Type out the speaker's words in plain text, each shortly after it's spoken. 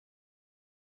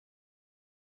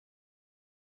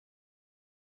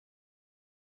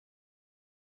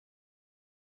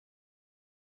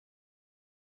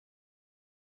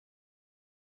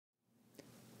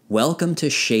Welcome to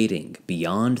Shading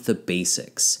Beyond the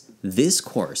Basics. This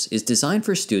course is designed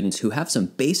for students who have some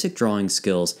basic drawing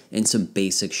skills and some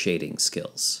basic shading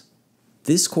skills.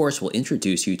 This course will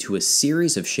introduce you to a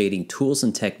series of shading tools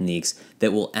and techniques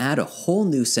that will add a whole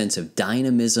new sense of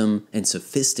dynamism and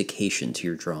sophistication to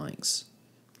your drawings.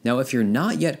 Now, if you're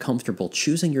not yet comfortable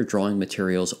choosing your drawing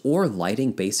materials or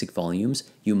lighting basic volumes,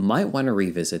 you might want to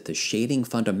revisit the Shading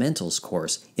Fundamentals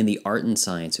course in the Art and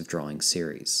Science of Drawing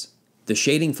series. The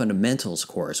Shading Fundamentals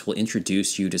course will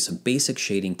introduce you to some basic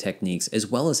shading techniques as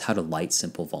well as how to light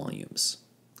simple volumes.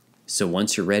 So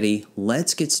once you're ready,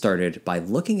 let's get started by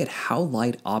looking at how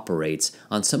light operates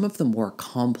on some of the more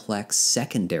complex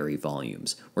secondary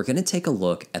volumes. We're going to take a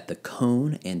look at the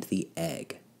cone and the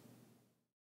egg.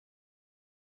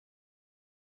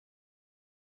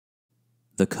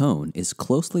 The cone is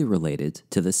closely related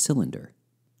to the cylinder.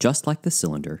 Just like the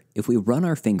cylinder, if we run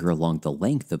our finger along the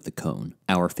length of the cone,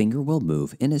 our finger will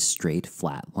move in a straight,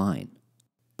 flat line.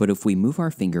 But if we move our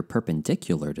finger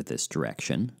perpendicular to this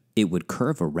direction, it would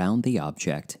curve around the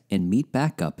object and meet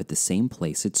back up at the same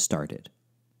place it started.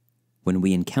 When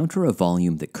we encounter a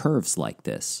volume that curves like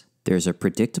this, there's a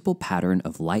predictable pattern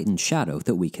of light and shadow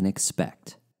that we can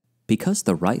expect. Because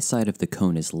the right side of the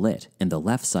cone is lit and the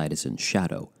left side is in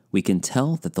shadow, we can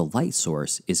tell that the light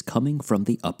source is coming from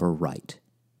the upper right.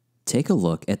 Take a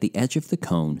look at the edge of the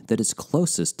cone that is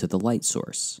closest to the light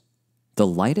source. The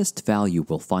lightest value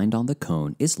we'll find on the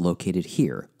cone is located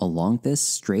here along this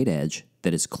straight edge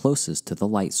that is closest to the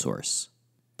light source.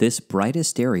 This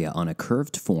brightest area on a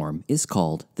curved form is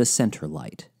called the center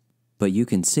light. But you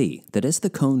can see that as the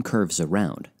cone curves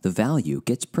around, the value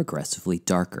gets progressively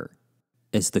darker.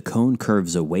 As the cone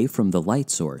curves away from the light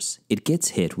source, it gets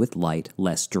hit with light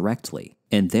less directly,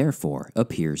 and therefore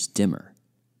appears dimmer.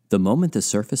 The moment the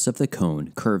surface of the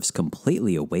cone curves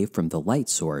completely away from the light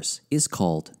source is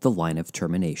called the line of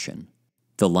termination.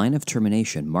 The line of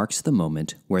termination marks the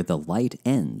moment where the light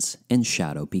ends and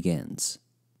shadow begins.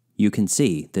 You can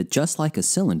see that just like a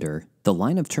cylinder, the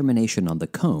line of termination on the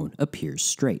cone appears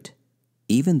straight.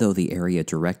 Even though the area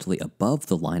directly above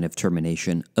the line of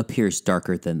termination appears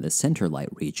darker than the center light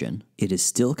region, it is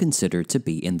still considered to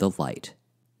be in the light.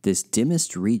 This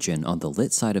dimmest region on the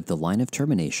lit side of the line of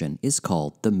termination is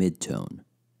called the midtone.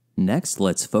 Next,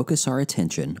 let's focus our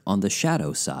attention on the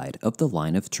shadow side of the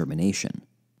line of termination.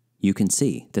 You can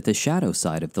see that the shadow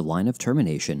side of the line of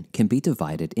termination can be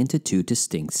divided into two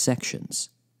distinct sections.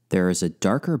 There is a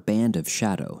darker band of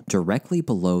shadow directly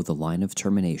below the line of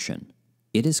termination.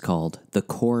 It is called the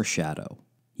core shadow.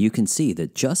 You can see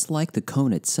that just like the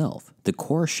cone itself, the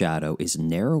core shadow is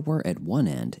narrower at one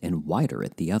end and wider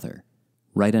at the other.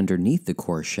 Right underneath the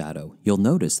core shadow, you'll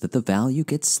notice that the value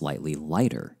gets slightly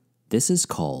lighter. This is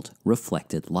called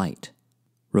reflected light.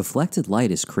 Reflected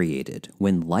light is created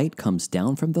when light comes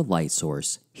down from the light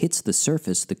source, hits the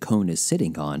surface the cone is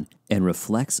sitting on, and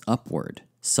reflects upward,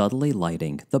 subtly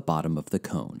lighting the bottom of the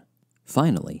cone.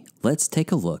 Finally, let's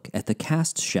take a look at the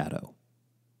cast shadow.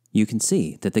 You can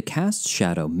see that the cast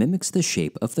shadow mimics the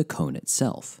shape of the cone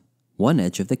itself. One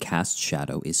edge of the cast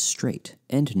shadow is straight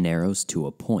and narrows to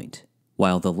a point,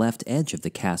 while the left edge of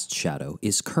the cast shadow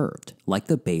is curved, like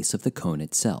the base of the cone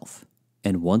itself.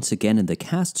 And once again in the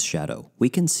cast shadow, we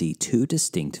can see two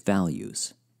distinct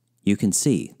values. You can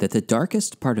see that the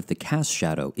darkest part of the cast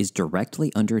shadow is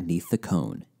directly underneath the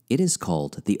cone. It is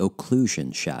called the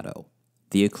occlusion shadow.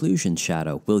 The occlusion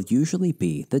shadow will usually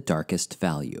be the darkest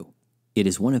value. It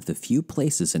is one of the few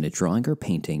places in a drawing or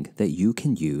painting that you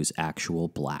can use actual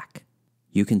black.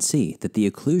 You can see that the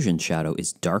occlusion shadow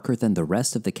is darker than the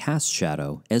rest of the cast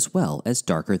shadow as well as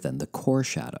darker than the core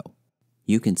shadow.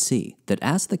 You can see that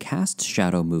as the cast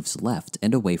shadow moves left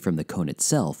and away from the cone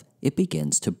itself, it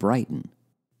begins to brighten.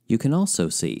 You can also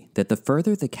see that the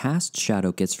further the cast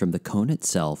shadow gets from the cone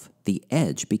itself, the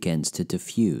edge begins to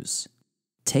diffuse.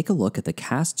 Take a look at the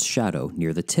cast shadow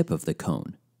near the tip of the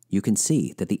cone. You can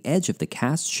see that the edge of the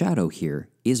cast shadow here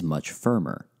is much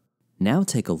firmer. Now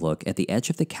take a look at the edge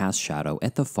of the cast shadow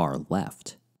at the far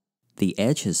left. The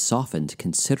edge has softened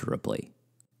considerably.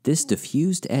 This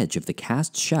diffused edge of the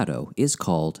cast shadow is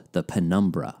called the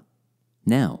penumbra.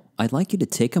 Now, I'd like you to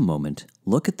take a moment,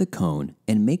 look at the cone,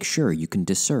 and make sure you can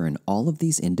discern all of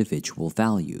these individual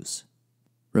values.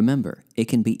 Remember, it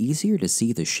can be easier to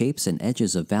see the shapes and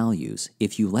edges of values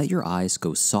if you let your eyes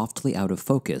go softly out of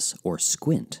focus or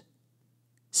squint.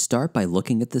 Start by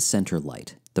looking at the center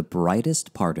light, the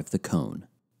brightest part of the cone.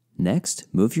 Next,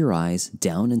 move your eyes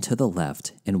down and to the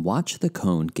left and watch the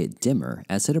cone get dimmer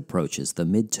as it approaches the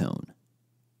midtone.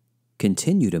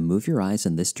 Continue to move your eyes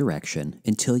in this direction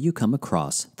until you come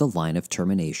across the line of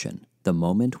termination, the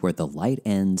moment where the light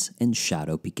ends and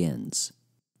shadow begins.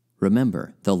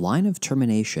 Remember, the line of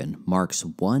termination marks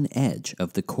one edge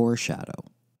of the core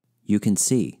shadow. You can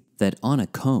see that on a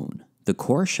cone, the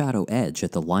core shadow edge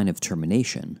at the line of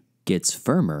termination gets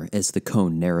firmer as the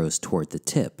cone narrows toward the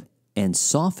tip and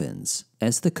softens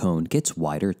as the cone gets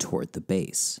wider toward the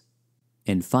base.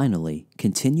 And finally,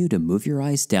 continue to move your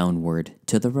eyes downward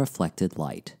to the reflected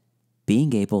light.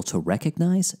 Being able to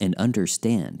recognize and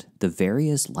understand the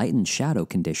various light and shadow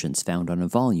conditions found on a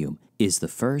volume is the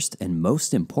first and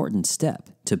most important step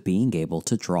to being able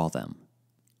to draw them.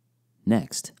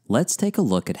 Next, let's take a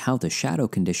look at how the shadow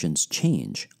conditions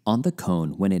change on the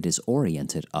cone when it is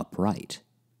oriented upright.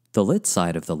 The lit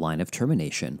side of the line of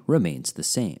termination remains the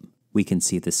same. We can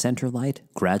see the center light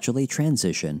gradually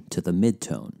transition to the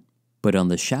midtone. But on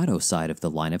the shadow side of the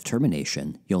line of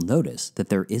termination, you'll notice that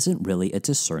there isn't really a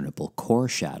discernible core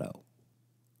shadow.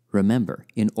 Remember,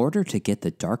 in order to get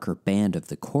the darker band of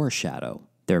the core shadow,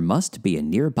 there must be a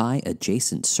nearby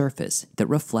adjacent surface that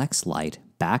reflects light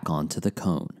back onto the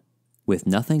cone. With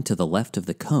nothing to the left of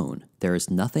the cone, there is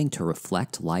nothing to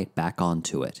reflect light back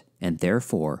onto it, and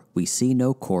therefore we see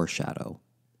no core shadow.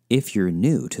 If you're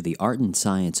new to the Art and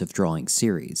Science of Drawing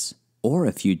series, or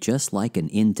if you'd just like an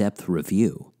in-depth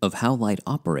review of how light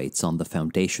operates on the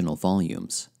foundational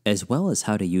volumes, as well as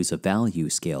how to use a value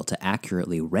scale to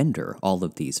accurately render all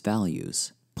of these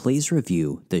values, please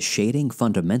review the Shading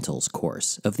Fundamentals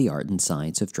course of the Art and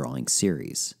Science of Drawing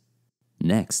series.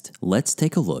 Next, let's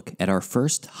take a look at our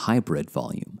first hybrid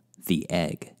volume, the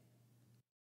egg.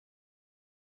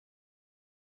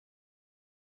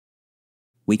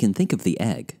 We can think of the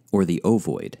egg, or the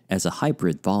ovoid, as a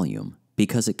hybrid volume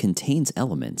because it contains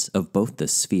elements of both the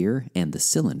sphere and the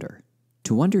cylinder.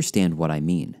 To understand what I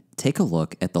mean, take a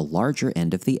look at the larger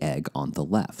end of the egg on the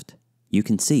left. You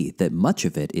can see that much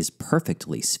of it is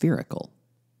perfectly spherical.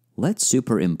 Let's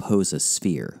superimpose a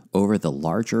sphere over the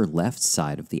larger left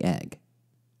side of the egg.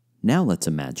 Now let's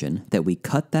imagine that we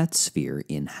cut that sphere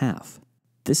in half.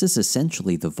 This is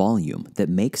essentially the volume that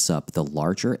makes up the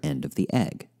larger end of the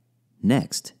egg.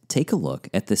 Next, take a look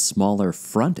at the smaller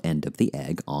front end of the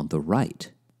egg on the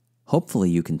right. Hopefully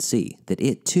you can see that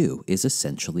it too is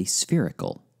essentially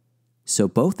spherical. So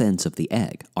both ends of the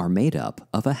egg are made up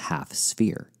of a half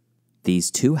sphere. These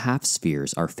two half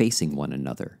spheres are facing one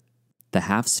another. The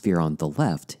half sphere on the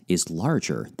left is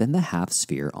larger than the half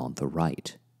sphere on the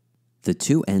right. The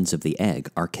two ends of the egg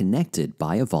are connected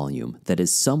by a volume that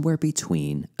is somewhere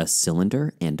between a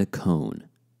cylinder and a cone.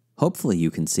 Hopefully you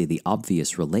can see the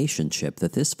obvious relationship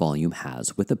that this volume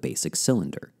has with a basic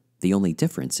cylinder. The only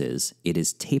difference is it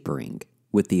is tapering,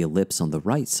 with the ellipse on the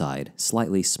right side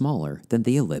slightly smaller than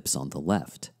the ellipse on the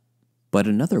left. But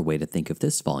another way to think of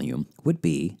this volume would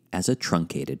be as a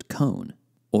truncated cone,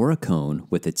 or a cone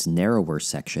with its narrower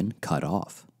section cut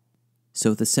off.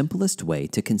 So the simplest way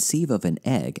to conceive of an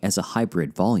egg as a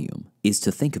hybrid volume is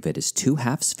to think of it as two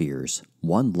half spheres,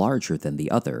 one larger than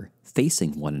the other,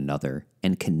 facing one another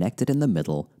and connected in the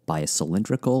middle by a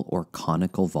cylindrical or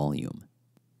conical volume.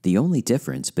 The only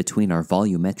difference between our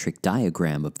volumetric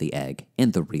diagram of the egg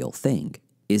and the real thing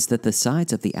is that the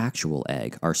sides of the actual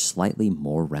egg are slightly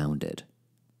more rounded.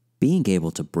 Being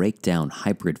able to break down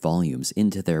hybrid volumes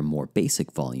into their more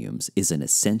basic volumes is an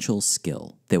essential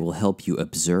skill that will help you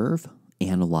observe,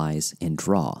 analyze, and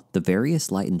draw the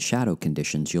various light and shadow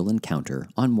conditions you'll encounter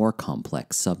on more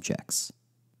complex subjects.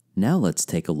 Now let's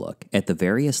take a look at the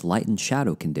various light and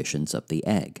shadow conditions of the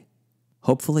egg.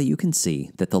 Hopefully you can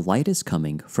see that the light is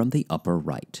coming from the upper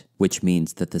right, which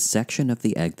means that the section of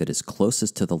the egg that is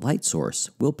closest to the light source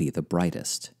will be the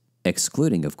brightest,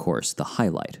 excluding, of course, the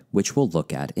highlight, which we'll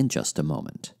look at in just a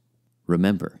moment.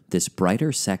 Remember, this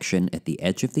brighter section at the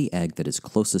edge of the egg that is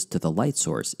closest to the light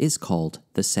source is called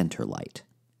the center light.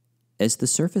 As the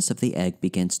surface of the egg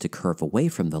begins to curve away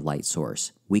from the light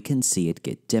source, we can see it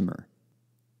get dimmer.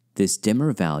 This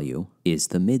dimmer value is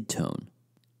the midtone.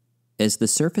 As the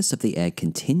surface of the egg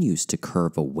continues to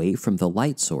curve away from the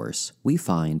light source, we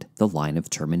find the line of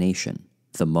termination,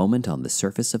 the moment on the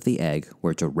surface of the egg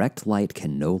where direct light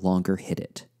can no longer hit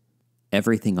it.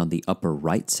 Everything on the upper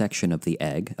right section of the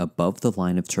egg above the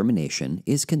line of termination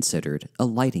is considered a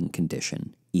lighting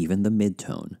condition, even the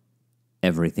midtone.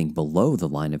 Everything below the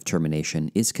line of termination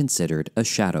is considered a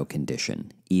shadow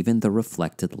condition, even the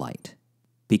reflected light.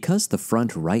 Because the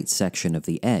front right section of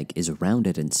the egg is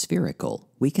rounded and spherical,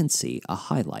 we can see a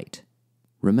highlight.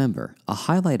 Remember, a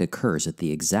highlight occurs at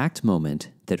the exact moment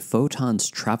that photons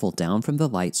travel down from the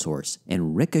light source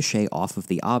and ricochet off of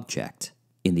the object,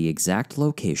 in the exact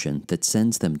location that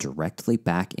sends them directly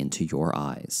back into your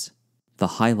eyes.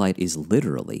 The highlight is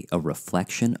literally a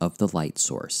reflection of the light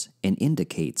source and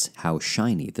indicates how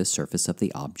shiny the surface of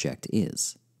the object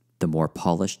is. The more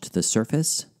polished the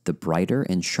surface, the brighter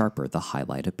and sharper the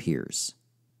highlight appears.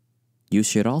 You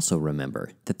should also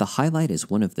remember that the highlight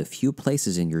is one of the few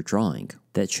places in your drawing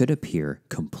that should appear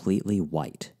completely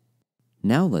white.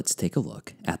 Now let's take a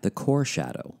look at the core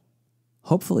shadow.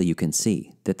 Hopefully you can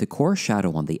see that the core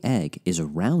shadow on the egg is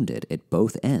rounded at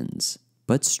both ends,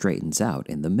 but straightens out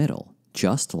in the middle,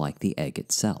 just like the egg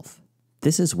itself.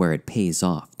 This is where it pays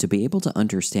off to be able to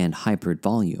understand hybrid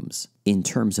volumes in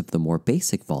terms of the more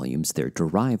basic volumes they're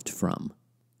derived from.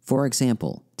 For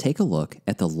example, take a look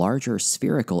at the larger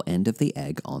spherical end of the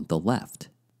egg on the left.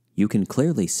 You can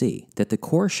clearly see that the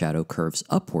core shadow curves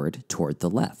upward toward the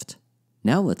left.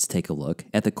 Now let's take a look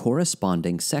at the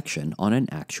corresponding section on an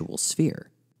actual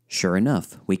sphere. Sure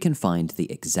enough, we can find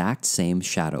the exact same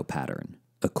shadow pattern,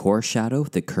 a core shadow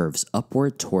that curves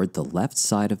upward toward the left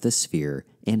side of the sphere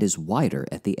and is wider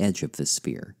at the edge of the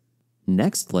sphere.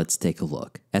 Next, let's take a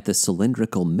look at the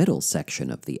cylindrical middle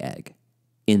section of the egg.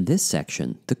 In this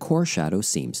section, the core shadow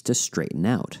seems to straighten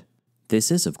out.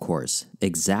 This is, of course,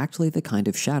 exactly the kind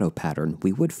of shadow pattern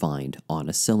we would find on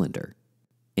a cylinder.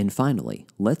 And finally,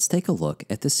 let's take a look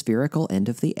at the spherical end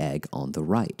of the egg on the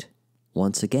right.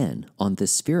 Once again, on the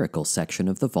spherical section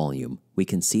of the volume, we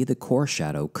can see the core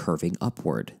shadow curving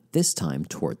upward, this time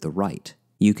toward the right.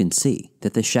 You can see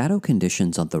that the shadow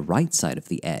conditions on the right side of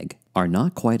the egg are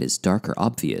not quite as dark or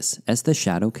obvious as the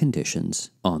shadow conditions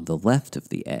on the left of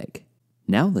the egg.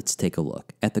 Now let's take a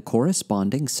look at the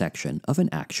corresponding section of an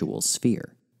actual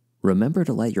sphere. Remember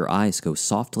to let your eyes go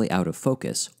softly out of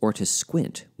focus or to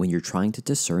squint when you're trying to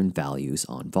discern values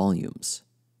on volumes.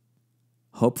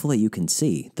 Hopefully you can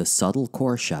see the subtle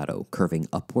core shadow curving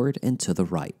upward and to the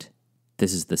right.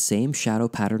 This is the same shadow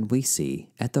pattern we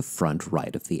see at the front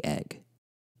right of the egg.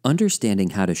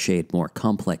 Understanding how to shade more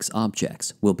complex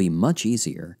objects will be much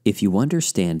easier if you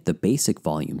understand the basic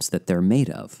volumes that they're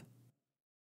made of.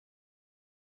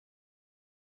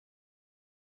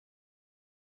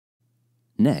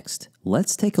 Next,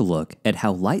 let's take a look at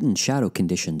how light and shadow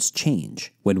conditions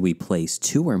change when we place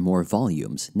two or more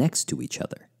volumes next to each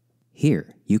other.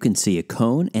 Here, you can see a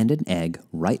cone and an egg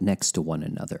right next to one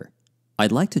another.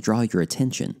 I'd like to draw your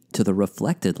attention to the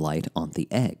reflected light on the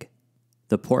egg.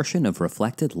 The portion of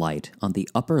reflected light on the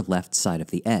upper left side of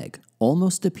the egg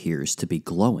almost appears to be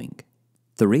glowing.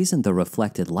 The reason the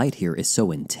reflected light here is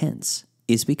so intense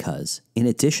is because, in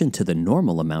addition to the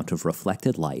normal amount of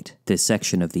reflected light this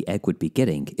section of the egg would be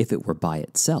getting if it were by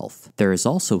itself, there is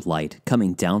also light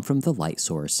coming down from the light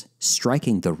source,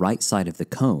 striking the right side of the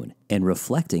cone and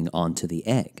reflecting onto the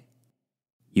egg.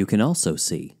 You can also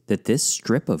see that this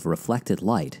strip of reflected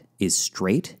light is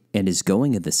straight and is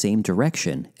going in the same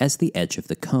direction as the edge of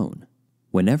the cone.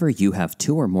 Whenever you have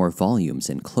two or more volumes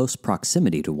in close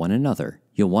proximity to one another,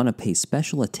 you'll want to pay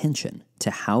special attention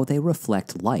to how they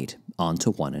reflect light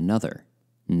onto one another.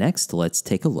 Next, let's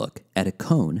take a look at a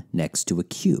cone next to a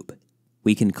cube.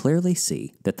 We can clearly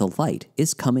see that the light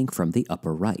is coming from the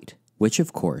upper right, which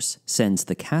of course sends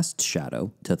the cast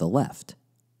shadow to the left.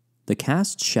 The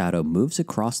cast shadow moves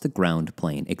across the ground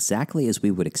plane exactly as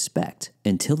we would expect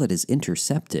until it is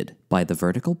intercepted by the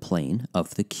vertical plane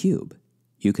of the cube.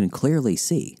 You can clearly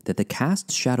see that the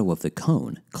cast shadow of the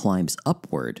cone climbs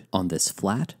upward on this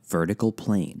flat vertical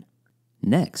plane.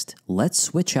 Next, let's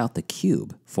switch out the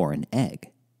cube for an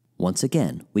egg. Once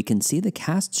again, we can see the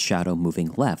cast shadow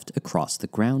moving left across the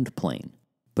ground plane.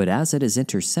 But as it is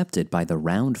intercepted by the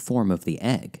round form of the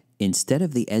egg, instead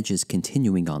of the edges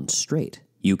continuing on straight,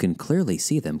 you can clearly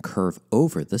see them curve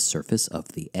over the surface of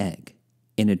the egg.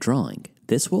 In a drawing,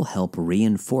 this will help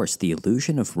reinforce the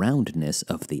illusion of roundness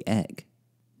of the egg.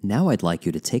 Now I'd like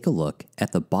you to take a look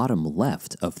at the bottom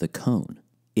left of the cone.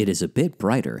 It is a bit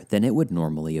brighter than it would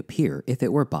normally appear if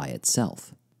it were by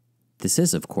itself. This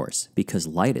is, of course, because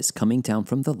light is coming down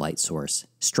from the light source,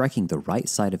 striking the right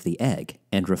side of the egg,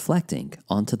 and reflecting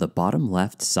onto the bottom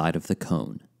left side of the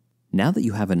cone. Now that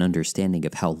you have an understanding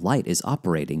of how light is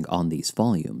operating on these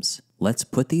volumes, let's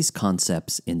put these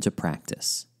concepts into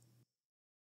practice.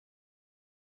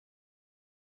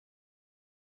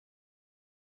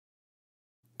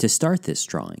 To start this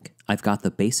drawing, I've got the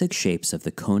basic shapes of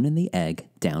the cone and the egg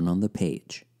down on the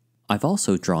page. I've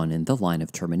also drawn in the line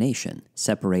of termination,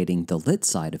 separating the lit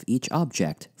side of each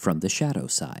object from the shadow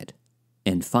side.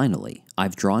 And finally,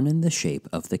 I've drawn in the shape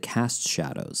of the cast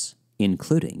shadows,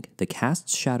 including the cast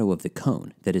shadow of the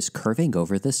cone that is curving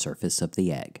over the surface of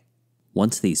the egg.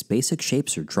 Once these basic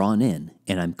shapes are drawn in,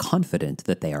 and I'm confident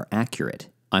that they are accurate,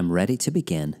 I'm ready to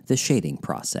begin the shading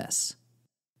process.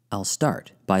 I'll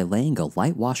start by laying a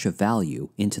light wash of value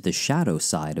into the shadow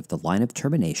side of the line of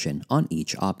termination on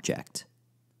each object.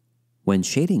 When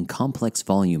shading complex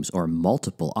volumes or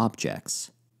multiple objects,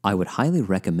 I would highly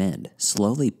recommend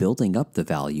slowly building up the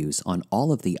values on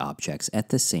all of the objects at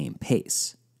the same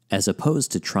pace, as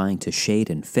opposed to trying to shade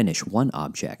and finish one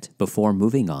object before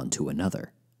moving on to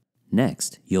another.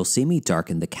 Next, you'll see me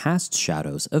darken the cast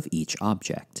shadows of each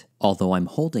object, although I'm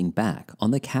holding back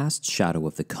on the cast shadow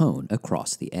of the cone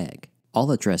across the egg.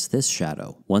 I'll address this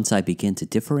shadow once I begin to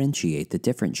differentiate the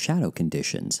different shadow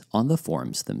conditions on the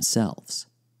forms themselves.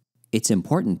 It's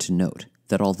important to note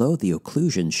that although the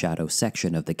occlusion shadow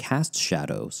section of the cast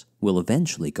shadows will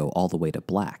eventually go all the way to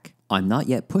black, I'm not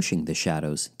yet pushing the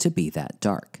shadows to be that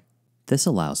dark. This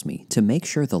allows me to make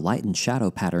sure the light and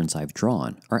shadow patterns I've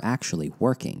drawn are actually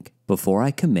working before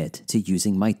I commit to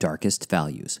using my darkest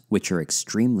values, which are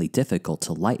extremely difficult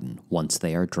to lighten once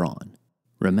they are drawn.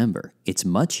 Remember, it's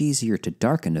much easier to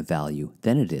darken a value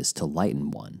than it is to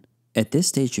lighten one. At this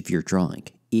stage of your drawing,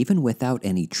 even without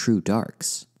any true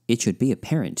darks, it should be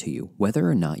apparent to you whether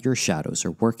or not your shadows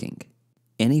are working.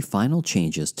 Any final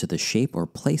changes to the shape or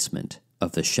placement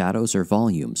of the shadows or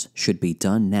volumes should be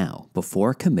done now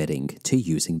before committing to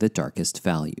using the darkest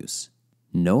values.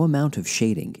 No amount of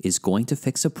shading is going to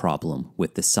fix a problem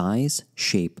with the size,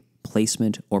 shape,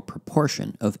 placement, or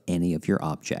proportion of any of your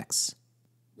objects.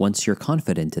 Once you're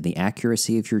confident in the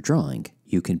accuracy of your drawing,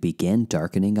 you can begin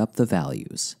darkening up the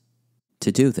values.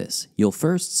 To do this, you'll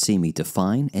first see me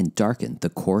define and darken the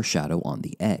core shadow on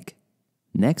the egg.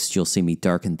 Next, you'll see me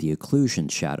darken the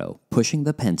occlusion shadow, pushing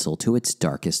the pencil to its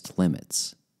darkest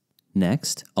limits.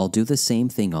 Next, I'll do the same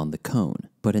thing on the cone,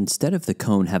 but instead of the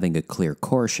cone having a clear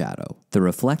core shadow, the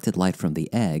reflected light from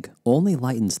the egg only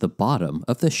lightens the bottom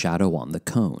of the shadow on the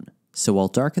cone. So I'll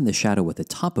darken the shadow at the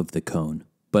top of the cone,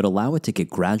 but allow it to get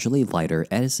gradually lighter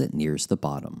as it nears the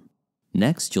bottom.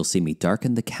 Next, you'll see me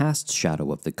darken the cast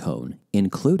shadow of the cone,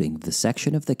 including the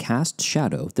section of the cast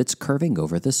shadow that's curving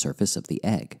over the surface of the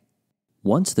egg.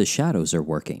 Once the shadows are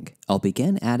working, I'll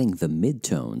begin adding the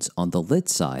midtones on the lit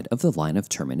side of the line of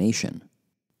termination.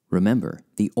 Remember,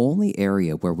 the only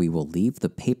area where we will leave the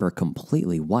paper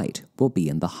completely white will be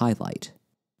in the highlight.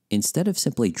 Instead of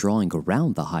simply drawing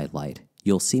around the highlight,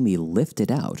 you'll see me lift it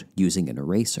out using an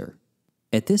eraser.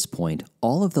 At this point,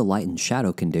 all of the light and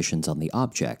shadow conditions on the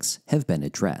objects have been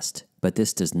addressed, but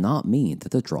this does not mean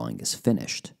that the drawing is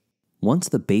finished. Once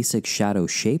the basic shadow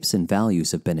shapes and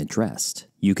values have been addressed,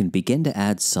 you can begin to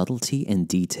add subtlety and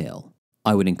detail.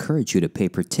 I would encourage you to pay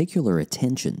particular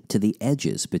attention to the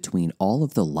edges between all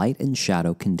of the light and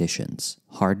shadow conditions,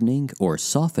 hardening or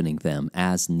softening them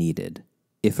as needed.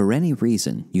 If for any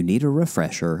reason you need a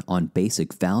refresher on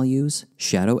basic values,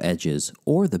 shadow edges,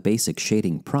 or the basic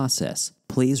shading process,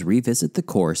 please revisit the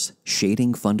course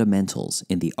Shading Fundamentals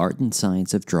in the Art and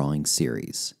Science of Drawing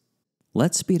series.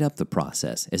 Let's speed up the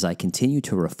process as I continue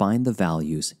to refine the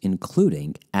values,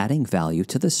 including adding value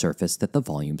to the surface that the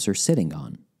volumes are sitting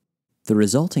on. The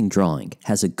resulting drawing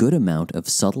has a good amount of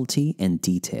subtlety and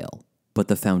detail, but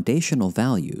the foundational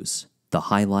values, the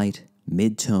highlight,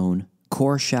 midtone,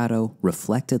 core shadow,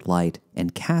 reflected light,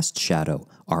 and cast shadow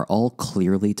are all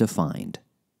clearly defined.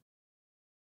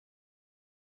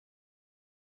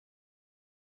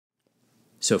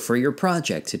 So for your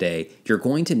project today, you're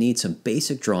going to need some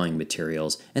basic drawing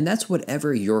materials, and that's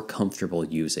whatever you're comfortable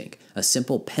using. A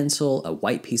simple pencil, a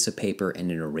white piece of paper, and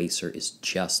an eraser is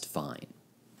just fine.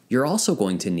 You're also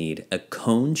going to need a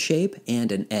cone shape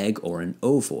and an egg or an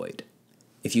ovoid.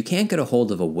 If you can't get a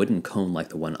hold of a wooden cone like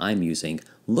the one I'm using,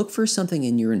 look for something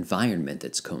in your environment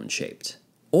that's cone-shaped.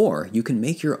 Or you can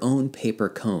make your own paper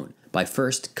cone by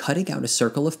first cutting out a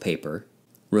circle of paper,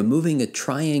 removing a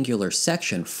triangular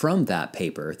section from that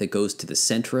paper that goes to the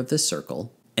center of the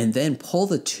circle, and then pull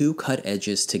the two cut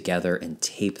edges together and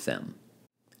tape them.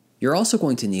 You're also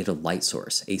going to need a light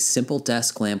source. A simple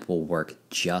desk lamp will work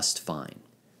just fine.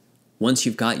 Once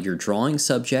you've got your drawing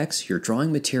subjects, your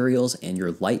drawing materials, and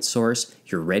your light source,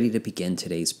 you're ready to begin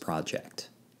today's project.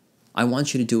 I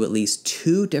want you to do at least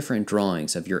 2 different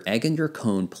drawings of your egg and your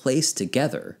cone placed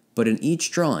together, but in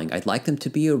each drawing, I'd like them to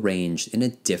be arranged in a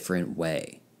different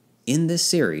way. In this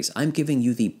series, I'm giving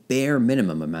you the bare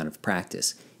minimum amount of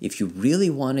practice. If you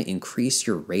really want to increase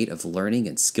your rate of learning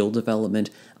and skill development,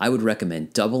 I would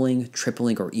recommend doubling,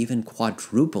 tripling, or even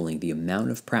quadrupling the amount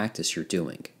of practice you're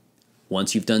doing.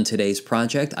 Once you've done today's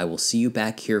project, I will see you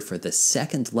back here for the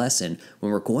second lesson when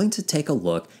we're going to take a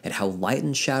look at how light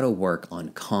and shadow work on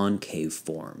concave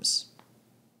forms.